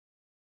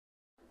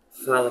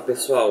Fala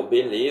pessoal,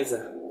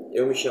 beleza?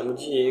 Eu me chamo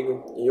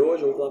Diego e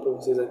hoje eu vou falar para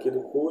vocês aqui do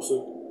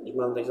curso de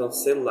manutenção de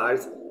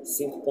celulares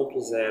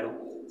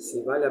 5.0,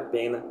 se vale a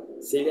pena,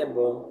 se ele é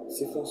bom,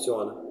 se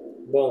funciona.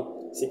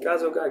 Bom, se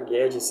caso eu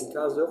gagueje, se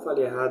caso eu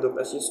falei errado, eu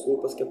peço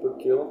desculpas, que é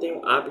porque eu não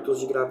tenho hábitos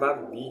de gravar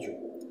vídeo,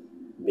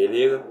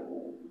 beleza?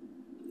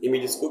 E me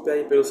desculpe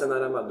aí pelo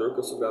cenário amador que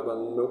eu estou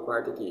gravando no meu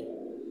quarto aqui.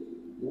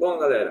 Bom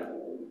galera,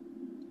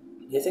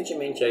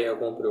 recentemente aí eu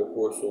comprei o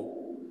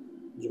curso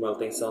de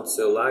manutenção de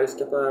celulares,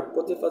 que é para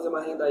poder fazer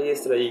uma renda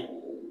extra aí.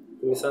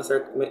 Começar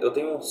certo, eu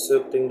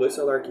tenho dois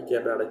celulares que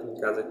quebraram aqui em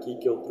casa aqui,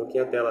 que eu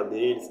troquei a tela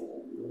deles,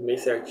 arrumei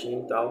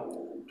certinho e tal.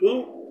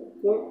 Tudo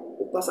com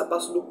o passo a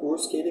passo do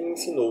curso que ele me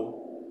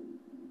ensinou.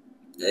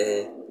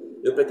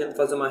 Eu pretendo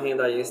fazer uma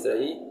renda extra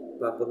aí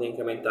para poder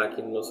incrementar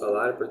aqui no meu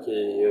salário, para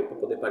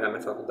poder pagar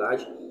minha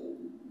faculdade.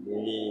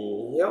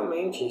 E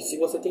realmente, se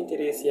você tem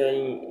interesse aí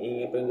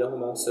em aprender a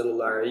arrumar um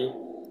celular aí,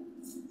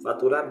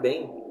 faturar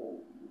bem,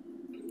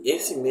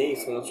 esse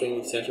mês, como eu sou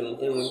iniciante e não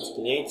tenho muitos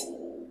clientes,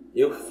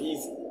 eu fiz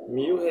R$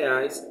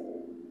 1.000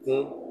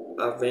 com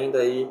a venda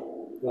aí,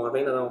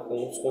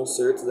 com os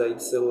consertos aí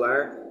de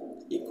celular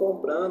e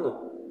comprando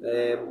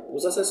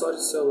os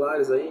acessórios de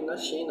celulares aí na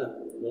China,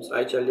 no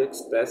site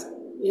AliExpress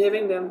e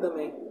revendendo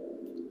também.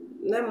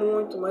 Não é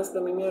muito, mas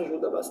também me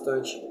ajuda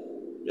bastante.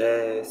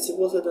 Se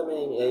você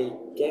também aí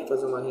quer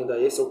fazer uma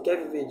renda extra ou quer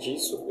viver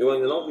disso, eu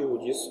ainda não vivo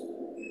disso,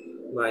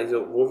 mas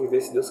eu vou viver,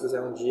 se Deus quiser,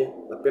 um dia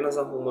apenas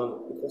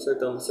arrumando e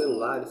consertando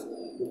celulares.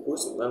 O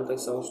curso de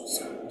manutenção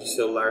de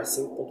celular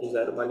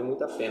 5.0 vale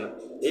muito a pena.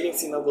 Ele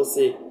ensina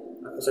você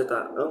a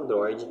consertar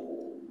Android,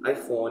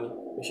 iPhone,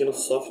 mexer no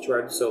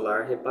software do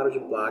celular, reparo de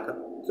placa,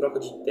 troca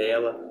de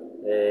tela,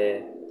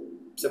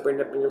 você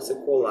aprende a você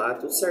colar,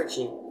 tudo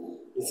certinho.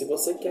 E se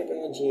você quer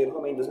ganhar dinheiro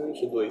realmente em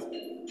 2022,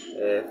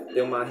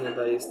 ter uma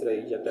renda extra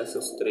aí de até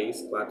seus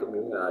 3, 4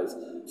 mil reais,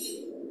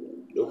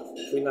 eu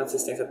fui na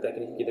assistência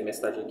técnica aqui da minha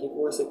cidade aqui,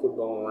 conversei com o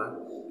dono lá.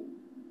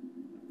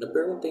 Eu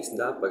perguntei se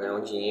dá pra ganhar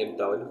um dinheiro e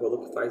tal. Ele falou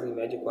que faz em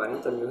média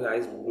 40 mil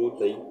reais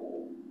bruto aí.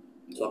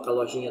 Só com a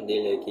lojinha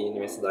dele aqui na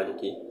minha cidade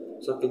aqui.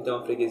 Só que ele tem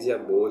uma freguesia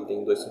boa, ele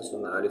tem 2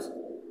 funcionários.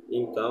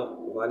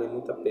 Então vale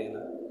muito a pena.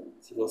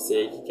 Se você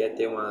aí que quer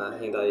ter uma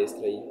renda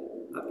extra aí,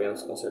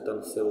 apenas consertando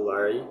o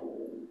celular aí,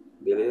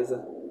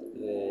 beleza?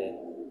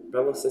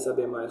 Para você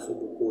saber mais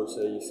sobre o curso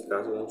aí, se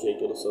caso eu não tirei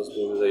todas as suas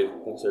dúvidas aí do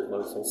conserto de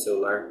manutenção de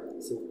celular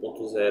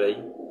 5.0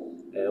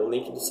 aí, o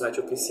link do site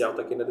oficial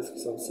tá aqui na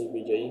descrição desse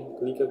vídeo aí.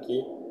 Clica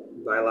aqui,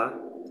 vai lá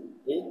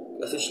e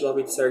assiste lá o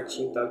vídeo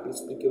certinho, tá? Que ele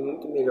explica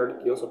muito melhor do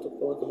que eu. Só tô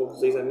falando pra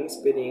vocês a minha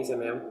experiência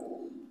mesmo,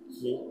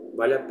 que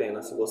vale a pena.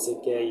 Se você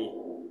quer aí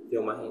ter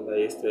uma renda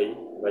extra aí,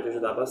 vai te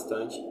ajudar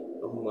bastante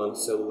arrumando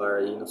celular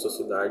aí na sua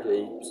cidade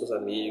aí, pros seus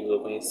amigos ou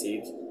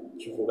conhecidos,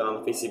 divulgar lá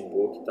no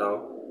Facebook e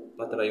tal,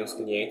 para atrair uns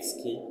clientes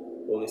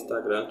ou no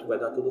Instagram, que vai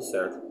dar tudo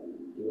certo.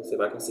 E você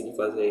vai conseguir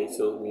fazer aí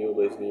seus 1.000,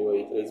 2.000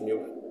 aí, 3.000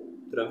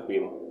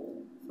 tranquilo.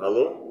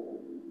 Falou?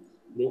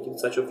 Link do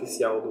site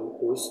oficial do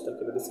curso está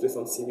aqui na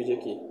descrição desse vídeo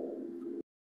aqui.